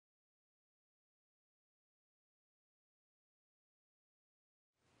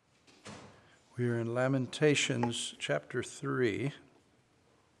We are in Lamentations chapter 3.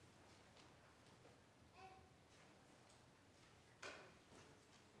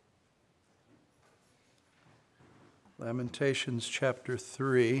 Lamentations chapter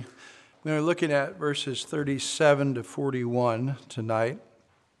 3. We're looking at verses 37 to 41 tonight.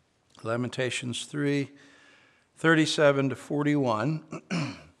 Lamentations 3, 37 to 41.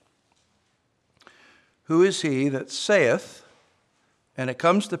 Who is he that saith, and it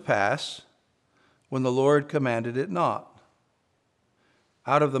comes to pass, when the Lord commanded it not?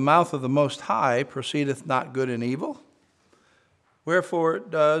 Out of the mouth of the Most High proceedeth not good and evil? Wherefore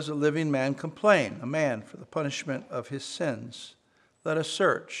does a living man complain, a man for the punishment of his sins? Let us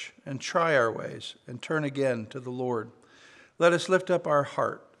search and try our ways, and turn again to the Lord. Let us lift up our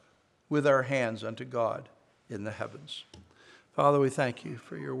heart with our hands unto God in the heavens. Father, we thank you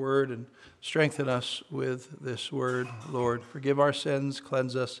for your word, and strengthen us with this word, Lord. Forgive our sins,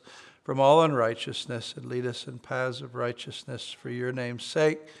 cleanse us from all unrighteousness, and lead us in paths of righteousness for your name's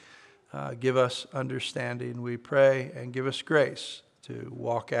sake. Give us understanding, we pray, and give us grace to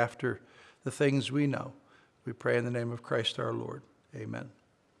walk after the things we know. We pray in the name of Christ our Lord. Amen.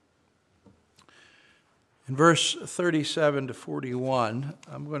 In verse 37 to 41,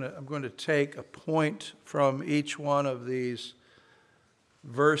 I'm going to take a point from each one of these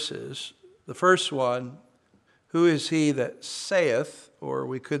verses. The first one, who is he that saith, or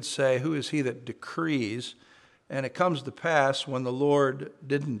we could say, who is he that decrees? And it comes to pass when the Lord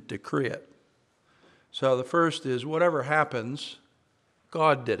didn't decree it. So the first is, whatever happens,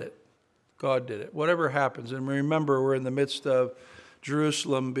 God did it. God did it. Whatever happens. And remember, we're in the midst of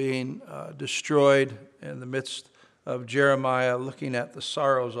Jerusalem being destroyed, in the midst of Jeremiah looking at the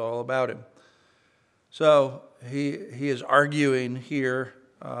sorrows all about him. So he is arguing here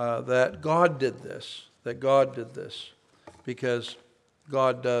that God did this, because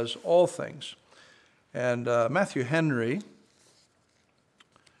God does all things. And Matthew Henry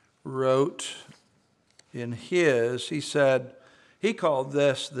wrote in his, he said, he called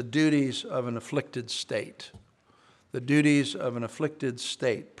this the duties of an afflicted state. The duties of an afflicted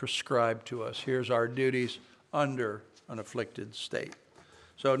state prescribed to us. Here's our duties under an afflicted state.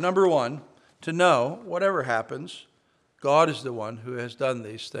 So number one, to know whatever happens, God is the one who has done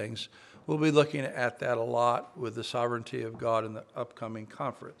these things. We'll be looking at that a lot with the sovereignty of God in the upcoming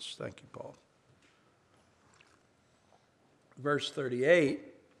conference. Thank you, Paul. Verse 38,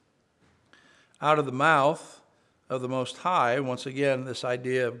 out of the mouth of the Most High, once again, this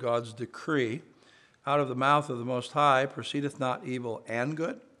idea of God's decree, out of the mouth of the Most High proceedeth not evil and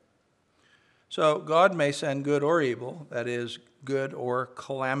good. So God may send good or evil, that is, good or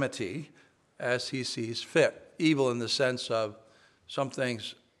calamity, as he sees fit. Evil in the sense of some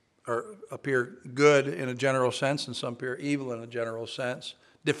things appear good in a general sense, and some appear evil in a general sense.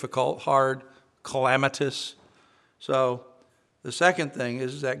 Difficult, hard, calamitous. So the second thing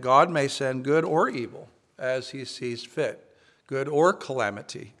is that God may send good or evil as he sees fit. Good or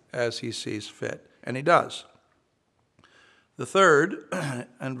calamity as he sees fit. And he does. The third,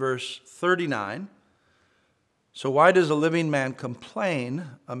 in verse 39, so why does a living man complain,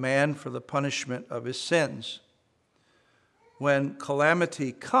 a man for the punishment of his sins? When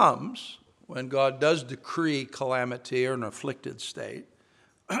calamity comes, when God does decree calamity or an afflicted state,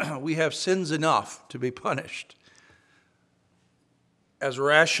 we have sins enough to be punished. As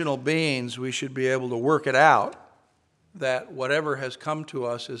rational beings, we should be able to work it out that whatever has come to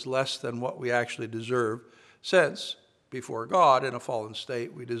us is less than what we actually deserve, since before God, in a fallen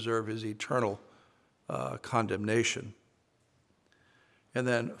state, we deserve his eternal condemnation. And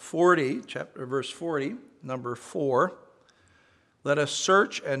then verse 40, number 4, let us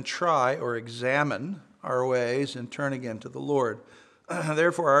search and try or examine our ways and turn again to the Lord.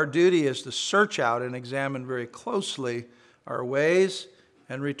 Therefore, our duty is to search out and examine very closely our ways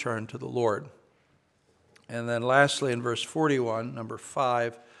and return to the Lord. And then lastly, in verse 41, number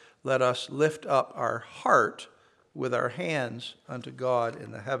 5, let us lift up our heart with our hands unto God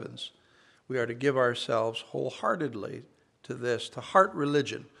in the heavens. We are to give ourselves wholeheartedly to this, to heart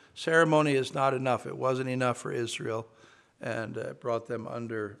religion. Ceremony is not enough. It wasn't enough for Israel, and it brought them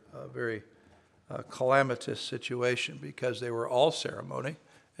under a very calamitous situation because they were all ceremony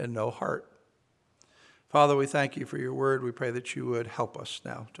and no heart. Father, we thank you for your word. We pray that you would help us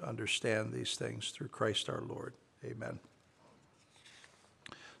now to understand these things through Christ our Lord. Amen.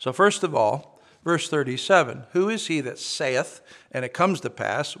 So first of all, verse 37, who is he that saith, and it comes to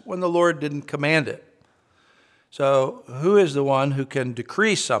pass, when the Lord didn't command it? So who is the one who can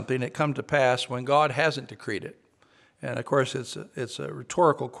decree something that come to pass when God hasn't decreed it? And of course, it's a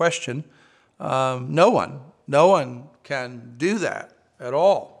rhetorical question. No one can do that at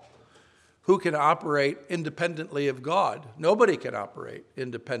all. who can operate independently of God? Nobody can operate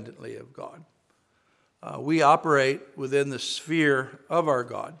independently of God. We operate within the sphere of our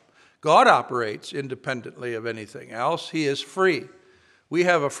God. God operates independently of anything else. He is free. We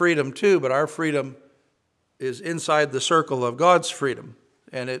have a freedom too, but our freedom is inside the circle of God's freedom,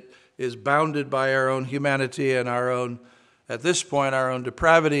 and it is bounded by our own humanity and our own, at this point, our own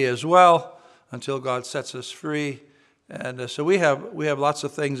depravity as well, until God sets us free. And so we have lots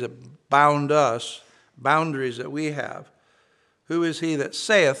of things that bound us, boundaries that we have. Who is he that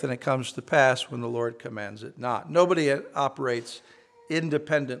saith, and it comes to pass when the Lord commands it not? Nobody operates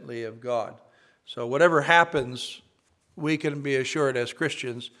independently of God. So whatever happens, we can be assured as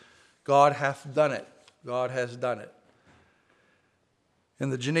Christians, God hath done it. God has done it. In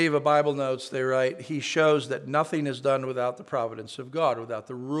the Geneva Bible Notes, they write, he shows that nothing is done without the providence of God, without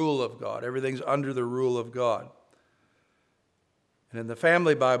the rule of God. Everything's under the rule of God. And in the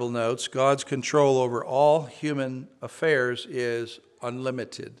Family Bible Notes, God's control over all human affairs is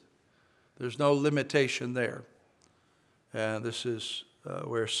unlimited. There's no limitation there. And this is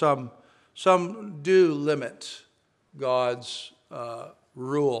where some do limit God's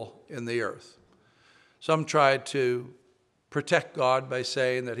rule in the earth. Some try to protect God by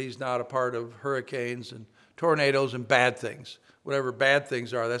saying that he's not a part of hurricanes and tornadoes and bad things. Whatever bad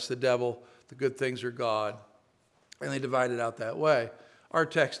things are, that's the devil. The good things are God. And they divide it out that way. Our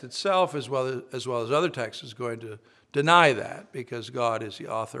text itself, as well as other texts, is going to deny that, because God is the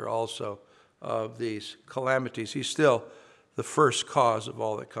author also of these calamities. He's still the first cause of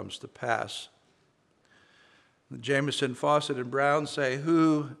all that comes to pass. Jameson, Fawcett, and Brown say,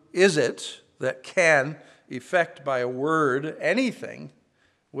 who is it that can effect by a word anything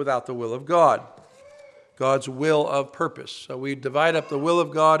without the will of God? God's will of purpose. So we divide up the will of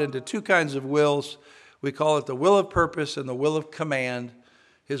God into two kinds of wills. We call it the will of purpose and the will of command.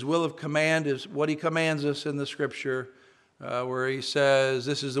 His will of command is what he commands us in the Scripture, where he says,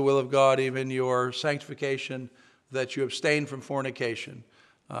 this is the will of God, even your sanctification, that you abstain from fornication.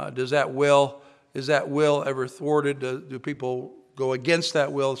 Is that will ever thwarted? Do people go against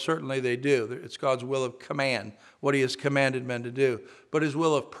that will? Certainly they do. It's God's will of command, what he has commanded men to do. But his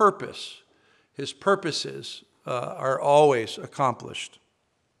will of purpose, his purposes are always accomplished.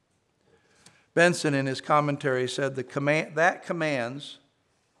 Benson, in his commentary, said that commands,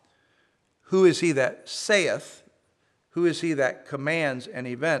 who is he that saith, who is he that commands an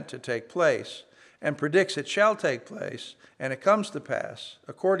event to take place, and predicts it shall take place, and it comes to pass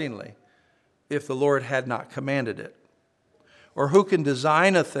accordingly, if the Lord had not commanded it? Or who can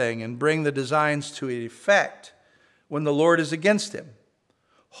design a thing and bring the designs to effect when the Lord is against him?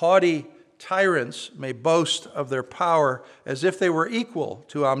 Haughty tyrants may boast of their power as if they were equal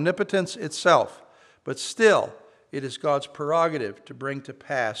to omnipotence itself, but still it is God's prerogative to bring to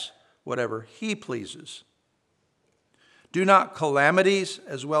pass whatever he pleases. Do not calamities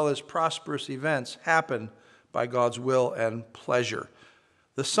as well as prosperous events happen by God's will and pleasure?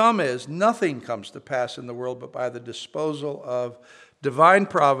 The sum is, nothing comes to pass in the world but by the disposal of divine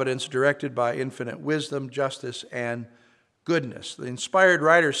providence directed by infinite wisdom, justice, and goodness. The inspired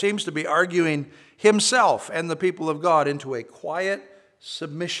writer seems to be arguing himself and the people of God into a quiet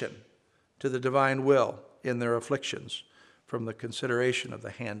submission to the divine will in their afflictions from the consideration of the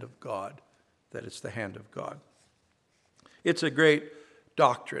hand of God, that it's the hand of God. It's a great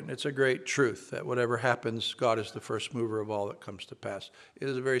doctrine. It's a great truth that whatever happens, God is the first mover of all that comes to pass. It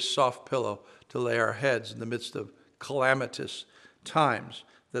is a very soft pillow to lay our heads in the midst of calamitous times,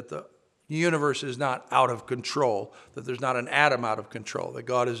 that the universe is not out of control, that there's not an atom out of control, that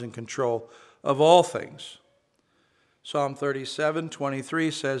God is in control of all things. Psalm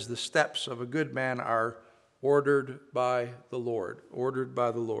 37:23 says, the steps of a good man are ordered by the Lord, ordered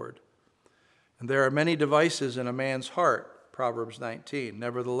by the Lord. And there are many devices in a man's heart, Proverbs 19.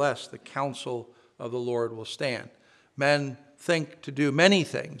 Nevertheless, the counsel of the Lord will stand. Men think to do many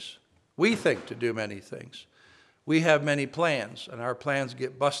things. We think to do many things. We have many plans, and our plans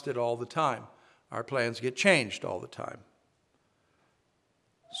get busted all the time. Our plans get changed all the time.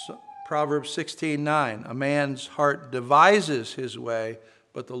 So, Proverbs 16:9, a man's heart devises his way,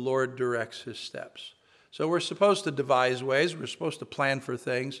 but the Lord directs his steps. So we're supposed to devise ways, we're supposed to plan for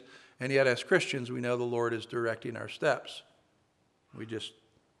things, and yet as Christians we know the Lord is directing our steps. We just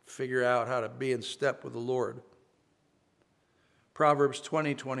figure out how to be in step with the Lord. Proverbs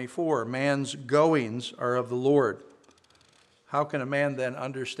 20:24, man's goings are of the Lord. How can a man then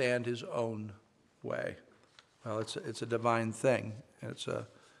understand his own way? Well, it's a divine thing. It's a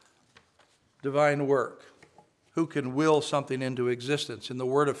divine work. Who can will something into existence? In the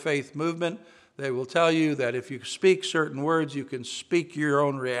Word of Faith movement, they will tell you that if you speak certain words, you can speak your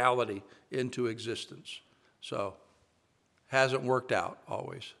own reality into existence. So, hasn't worked out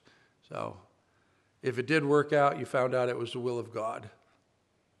always. So, if it did work out, you found out it was the will of God.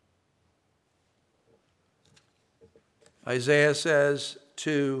 Isaiah says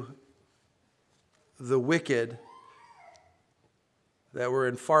to the wicked that were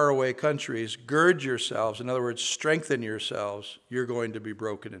in faraway countries, gird yourselves. In other words, strengthen yourselves. You're going to be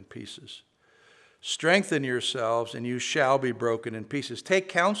broken in pieces. Strengthen yourselves, and you shall be broken in pieces. Take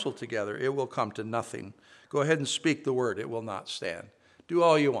counsel together. It will come to nothing. Go ahead and speak the word. It will not stand. Do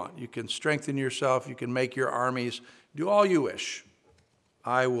all you want. You can strengthen yourself. You can make your armies. Do all you wish.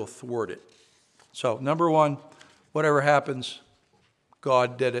 I will thwart it. So, number one, whatever happens,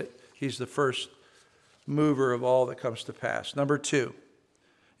 God did it. He's the first mover of all that comes to pass. Number two,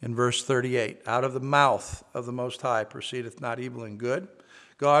 in verse 38, out of the mouth of the Most High proceedeth not evil and good.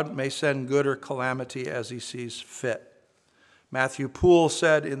 God may send good or calamity as he sees fit. Matthew Poole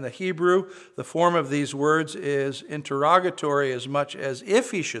said in the Hebrew, the form of these words is interrogatory as much as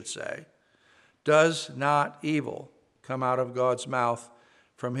if he should say, does not evil come out of God's mouth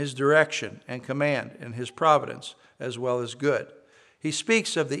from his direction and command in his providence as well as good? He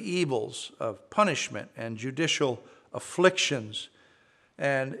speaks of the evils of punishment and judicial afflictions,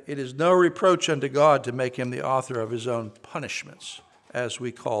 and it is no reproach unto God to make him the author of his own punishments, as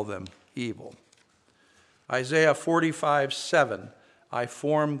we call them evil. Isaiah 45:7, I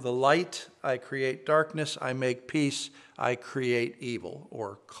form the light, I create darkness, I make peace, I create evil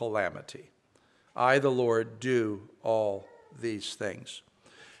or calamity. I, the Lord, do all these things.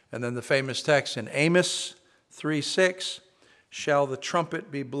 And then the famous text in Amos 3:6, shall the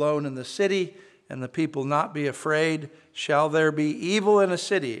trumpet be blown in the city, and the people not be afraid? Shall there be evil in a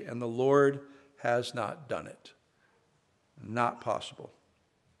city, and the Lord has not done it? Not possible.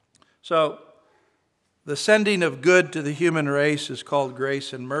 So, the sending of good to the human race is called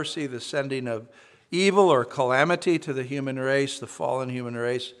grace and mercy. The sending of evil or calamity to the human race, the fallen human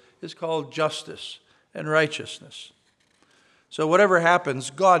race, is called justice and righteousness. So whatever happens,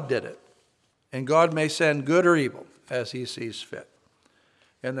 God did it. And God may send good or evil as he sees fit.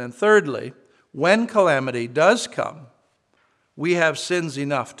 And then thirdly, when calamity does come, we have sins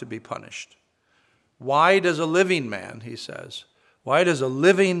enough to be punished. Why does a living man, he says, why does a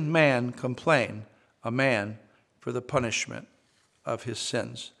living man complain, a man, for the punishment of his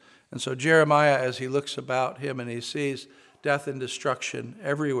sins? And so Jeremiah, as he looks about him and he sees death and destruction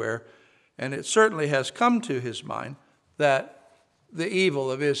everywhere, and it certainly has come to his mind that the evil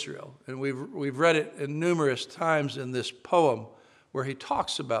of Israel, and we've read it in numerous times in this poem where he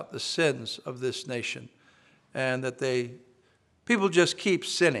talks about the sins of this nation, and that people just keep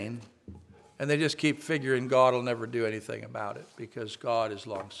sinning, and they just keep figuring God will never do anything about it because God is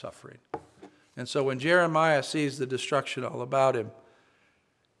long-suffering. And so when Jeremiah sees the destruction all about him,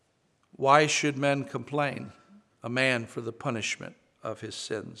 why should men complain? A man for the punishment of his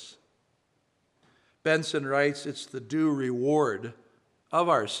sins. Benson writes, it's the due reward of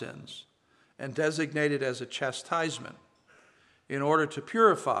our sins and designated as a chastisement in order to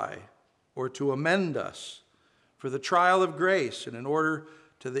purify or to amend us for the trial of grace and in order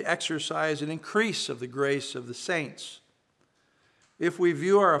to the exercise and increase of the grace of the saints. If we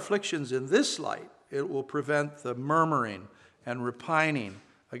view our afflictions in this light, it will prevent the murmuring and repining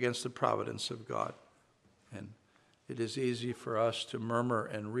against the providence of God. And it is easy for us to murmur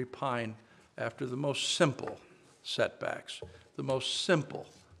and repine after the most simple setbacks, the most simple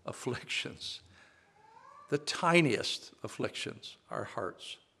afflictions, the tiniest afflictions, our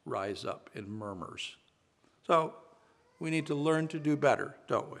hearts rise up in murmurs. So we need to learn to do better,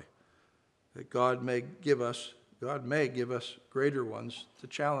 don't we? That God may give us greater ones to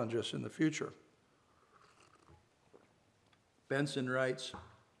challenge us in the future. Benson writes,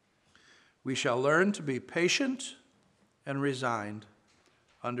 we shall learn to be patient and resigned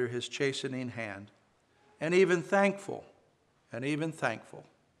under his chastening hand, and even thankful that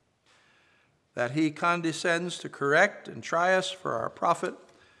he condescends to correct and try us for our profit,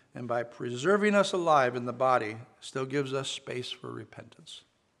 and by preserving us alive in the body, still gives us space for repentance.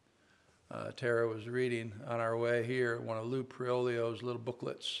 Tara was reading on our way here one of Lou Priolio's little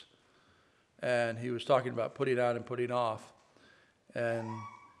booklets, and he was talking about putting on and putting off, and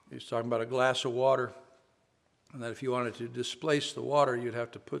he was talking about a glass of water, and that if you wanted to displace the water, you'd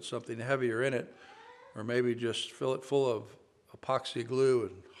have to put something heavier in it, or maybe just fill it full of epoxy glue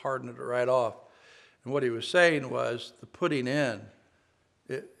and harden it right off. And what he was saying was the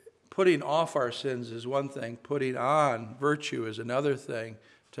putting off our sins is one thing, putting on virtue is another thing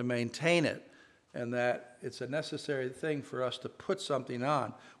to maintain it, and that it's a necessary thing for us to put something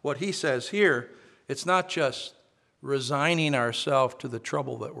on. What he says here, it's not just resigning ourselves to the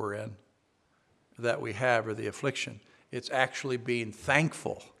trouble that we're in, that we have or the affliction. It's actually being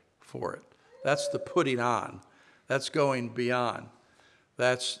thankful for it. That's the putting on. That's going beyond.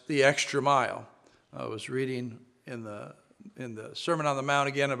 That's the extra mile. I was reading in the Sermon on the Mount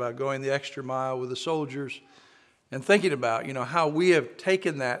again about going the extra mile with the soldiers and thinking about, how we have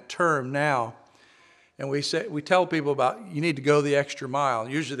taken that term now and we tell people about you need to go the extra mile.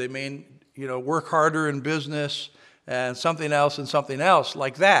 Usually they mean, work harder in business and something else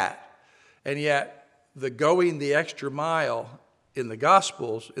like that. And yet the going the extra mile in the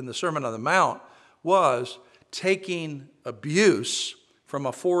Gospels, in the Sermon on the Mount, was taking abuse from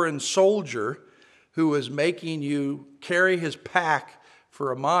a foreign soldier who was making you carry his pack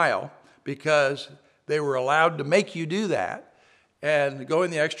for a mile because they were allowed to make you do that. And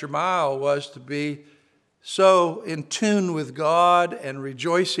going the extra mile was to be so in tune with God and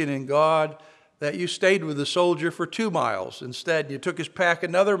rejoicing in God that you stayed with the soldier for 2 miles. Instead, you took his pack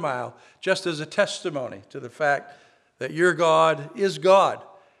another mile just as a testimony to the fact that your God is God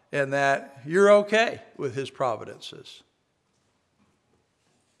and that you're okay with his providences.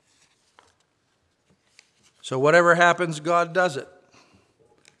 So whatever happens, God does it.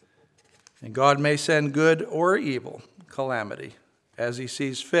 And God may send good or evil calamity as he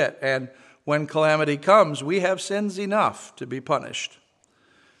sees fit. And when calamity comes, we have sins enough to be punished.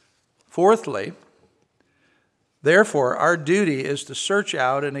 Fourthly, therefore, our duty is to search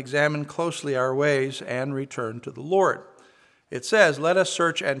out and examine closely our ways and return to the Lord. It says, let us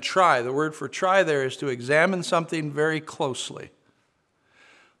search and try. The word for try there is to examine something very closely.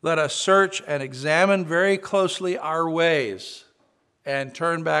 Let us search and examine very closely our ways and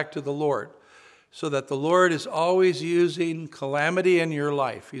turn back to the Lord, so that the Lord is always using calamity in your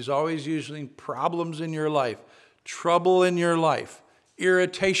life. He's always using problems in your life, trouble in your life,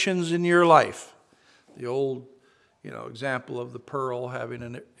 irritations in your life. The old, example of the pearl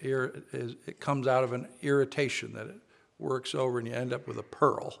having it comes out of an irritation that it works over and you end up with a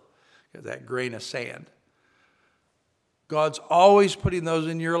pearl, that grain of sand. God's always putting those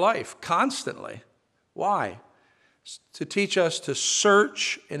in your life, constantly. Why? To teach us to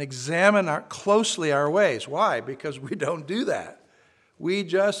search and examine closely our ways. Why? Because we don't do that. We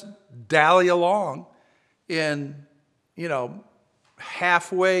just dally along in,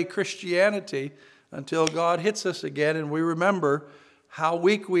 halfway Christianity until God hits us again and we remember how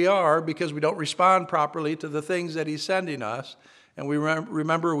weak we are because we don't respond properly to the things that he's sending us. And we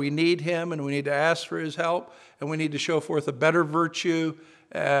remember we need him and we need to ask for his help and we need to show forth a better virtue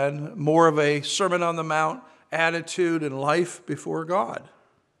and more of a Sermon on the Mount attitude and life before God.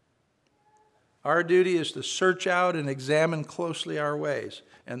 Our duty is to search out and examine closely our ways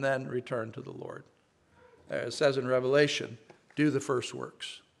and then return to the Lord. As it says in Revelation, do the first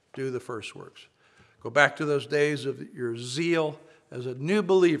works. Do the first works. Go back to those days of your zeal as a new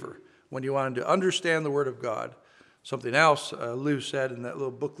believer when you wanted to understand the Word of God. Something else Lou said in that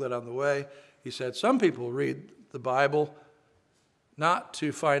little booklet on the way, he said, some people read the Bible not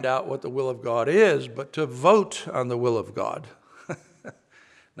to find out what the will of God is, but to vote on the will of God.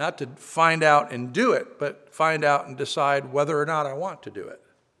 Not to find out and do it, but find out and decide whether or not I want to do it.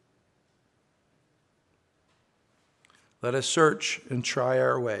 Let us search and try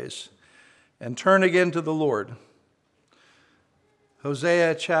our ways and turn again to the Lord.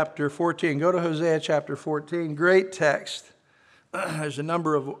 Hosea chapter 14. Go to Hosea chapter 14. Great text. There's a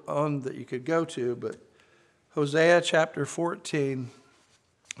number of them that you could go to, but Hosea chapter 14,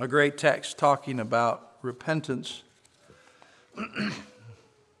 a great text talking about repentance.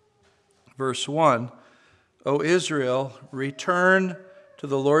 Verse 1, O Israel, return to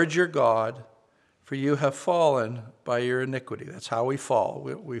the Lord your God, for you have fallen by your iniquity. That's how we fall.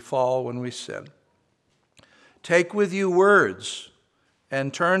 We fall when we sin. Take with you words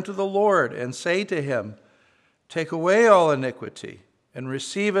and turn to the Lord and say to him, take away all iniquity and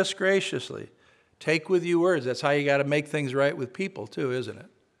receive us graciously. Take with you words. That's how you got to make things right with people too, isn't it?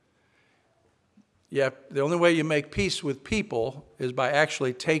 Yeah, the only way you make peace with people is by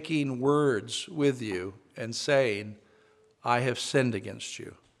actually taking words with you and saying, I have sinned against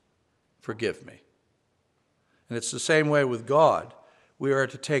you. Forgive me. And it's the same way with God. We are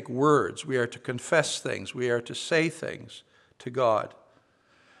to take words. We are to confess things. We are to say things to God.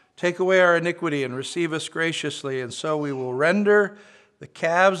 Take away our iniquity and receive us graciously, and so we will render the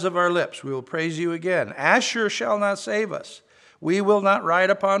calves of our lips. We will praise you again. Asher shall not save us. We will not ride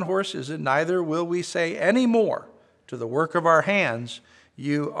upon horses, and neither will we say any more to the work of our hands,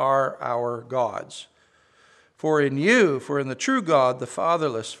 you are our gods. For in the true God, the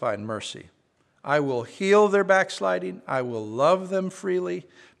fatherless find mercy. I will heal their backsliding. I will love them freely.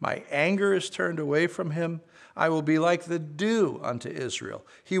 My anger is turned away from him. I will be like the dew unto Israel.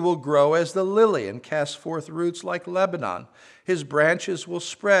 He will grow as the lily and cast forth roots like Lebanon. His branches will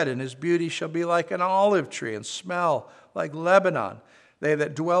spread, and his beauty shall be like an olive tree and smell like Lebanon. They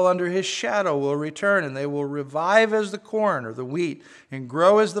that dwell under his shadow will return, and they will revive as the corn or the wheat, and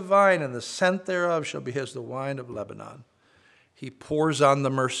grow as the vine, and the scent thereof shall be as the wine of Lebanon. He pours on the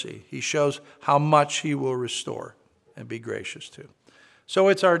mercy. He shows how much he will restore and be gracious to. So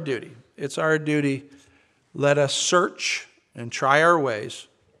it's our duty. It's our duty. Let us search and try our ways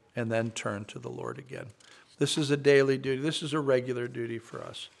and then turn to the Lord again. This is a daily duty. This is a regular duty for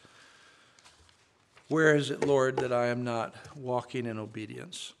us. Where is it, Lord, that I am not walking in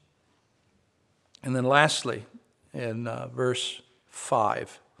obedience? And then lastly, in verse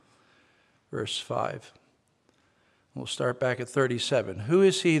 5. We'll start back at 37. Who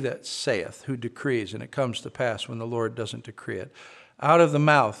is he that saith, who decrees, and it comes to pass when the Lord doesn't decree it? Out of the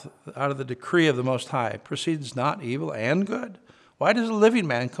mouth, out of the decree of the Most High, proceeds not evil and good? Why does a living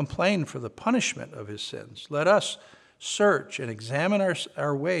man complain for the punishment of his sins? Let us search and examine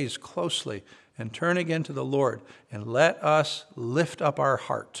our ways closely and turn again to the Lord, and let us lift up our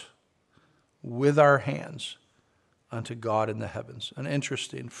heart with our hands unto God in the heavens. An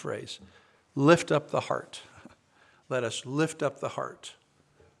interesting phrase. Lift up the heart. Let us lift up the heart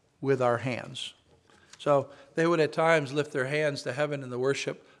with our hands. So they would at times lift their hands to heaven in the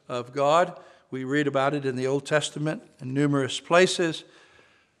worship of God. We read about it in the Old Testament in numerous places.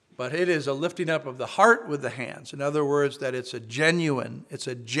 But it is a lifting up of the heart with the hands. In other words, that it's a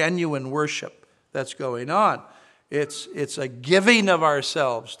genuine worship that's going on. It's a giving of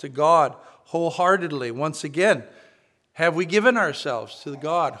ourselves to God wholeheartedly. Once again, have we given ourselves to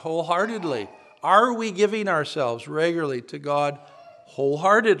God wholeheartedly? Are we giving ourselves regularly to God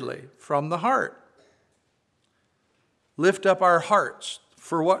wholeheartedly from the heart? Lift up our hearts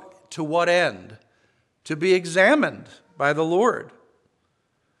for what? To what end? To be examined by the Lord.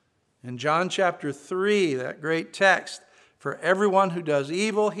 In John chapter 3, that great text, for everyone who does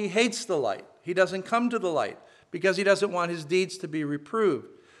evil, he hates the light. He doesn't come to the light because he doesn't want his deeds to be reproved.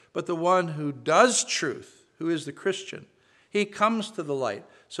 But the one who does truth, who is the Christian, he comes to the light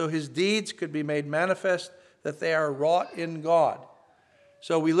so his deeds could be made manifest that they are wrought in God.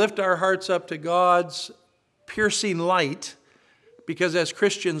 So we lift our hearts up to God's piercing light because as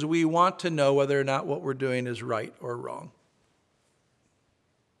Christians we want to know whether or not what we're doing is right or wrong.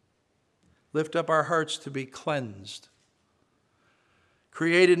 Lift up our hearts to be cleansed.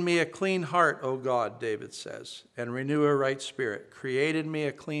 Create in me a clean heart, O God, David says, and renew a right spirit. Create in me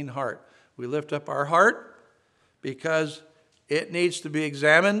a clean heart. We lift up our heart because it needs to be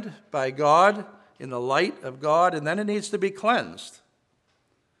examined by God in the light of God, and then it needs to be cleansed.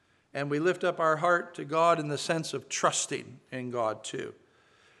 And we lift up our heart to God in the sense of trusting in God too.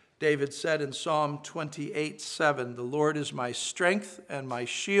 David said in Psalm 28:7, the Lord is my strength and my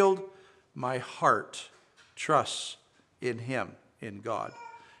shield. My heart trusts in him, in God.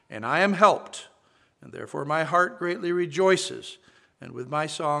 And I am helped, and therefore my heart greatly rejoices, and with my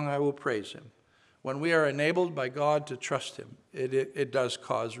song I will praise him. When we are enabled by God to trust him, it does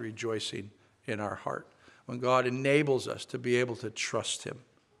cause rejoicing in our heart. When God enables us to be able to trust him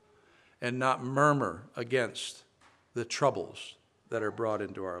and not murmur against the troubles that are brought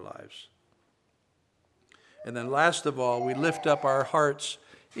into our lives. And then last of all, we lift up our hearts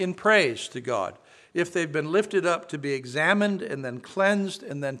in praise to God. If they've been lifted up to be examined and then cleansed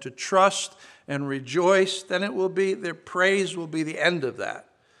and then to trust and rejoice, then it will be, their praise will be the end of that.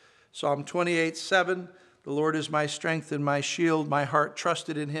 Psalm 28:7, the Lord is my strength and my shield. My heart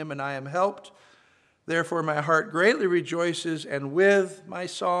trusted in him and I am helped. Therefore my heart greatly rejoices, and with my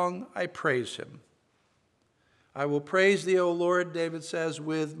song I praise him. I will praise thee, O Lord, David says,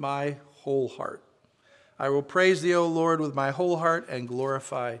 with my whole heart. I will praise thee, O Lord, with my whole heart and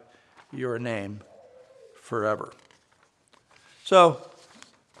glorify your name forever. So,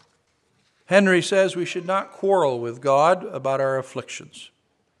 Henry says we should not quarrel with God about our afflictions.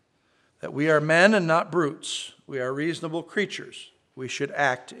 That we are men and not brutes. We are reasonable creatures. We should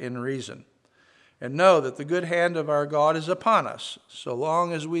act in reason. And know that the good hand of our God is upon us so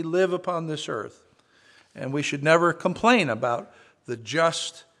long as we live upon this earth. And we should never complain about the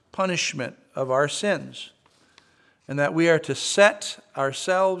just punishment of our sins. And that we are to set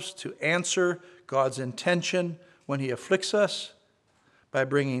ourselves to answer God's intention when he afflicts us by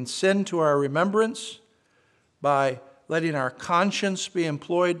bringing sin to our remembrance, by letting our conscience be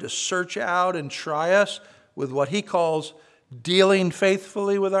employed to search out and try us with what he calls dealing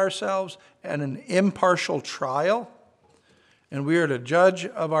faithfully with ourselves and an impartial trial, And we are to judge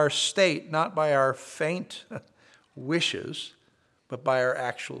of our state not by our faint wishes, but by our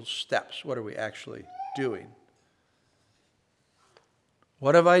actual steps. What are we actually doing?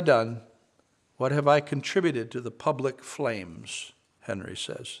 What have I done? What have I contributed to the public flames, Henry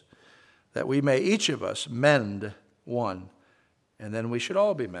says, that we may each of us mend one, and then we should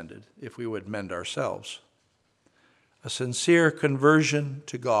all be mended if we would mend ourselves. A sincere conversion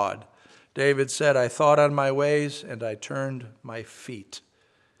to God. David said, I thought on my ways, and I turned my feet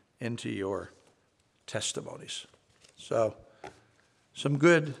into your testimonies. So, some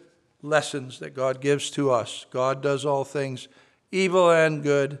good lessons that God gives to us. God does all things, evil and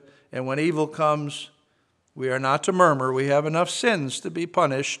good. And when evil comes, we are not to murmur. We have enough sins to be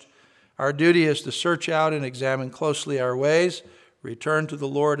punished. Our duty is to search out and examine closely our ways, return to the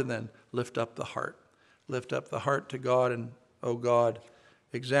Lord, and then lift up the heart. Lift up the heart to God, and, oh God,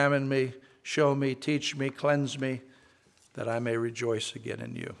 examine me, show me, teach me, cleanse me, that I may rejoice again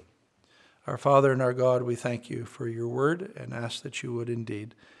in you. Our Father and our God, we thank you for your word and ask that you would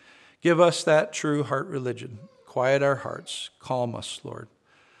indeed give us that true heart religion. Quiet our hearts. Calm us, Lord.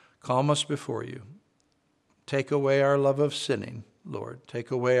 Calm us before you. Take away our love of sinning, Lord.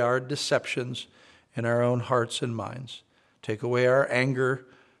 Take away our deceptions in our own hearts and minds. Take away our anger.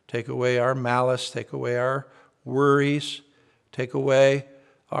 Take away our malice. Take away our worries. Take away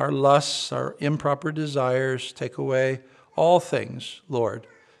our lusts, our improper desires. Take away all things, Lord,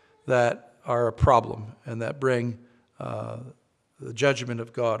 that are a problem and that bring the judgment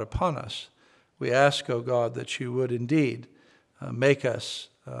of God upon us. We ask, O God, that you would indeed make us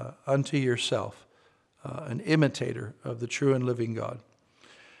unto yourself an imitator of the true and living God.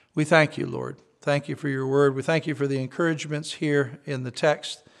 We thank you, Lord. Thank you for your word. We thank you for the encouragements here in the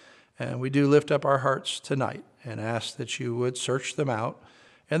text. And we do lift up our hearts tonight and ask that you would search them out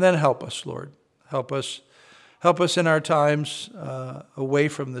and then help us, Lord. Help us in our times away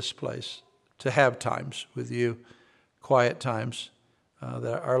from this place to have times with you, quiet times,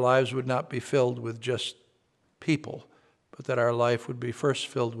 that our lives would not be filled with just people, but that our life would be first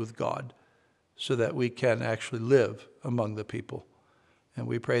filled with God so that we can actually live among the people. And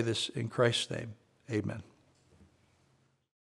we pray this in Christ's name. Amen.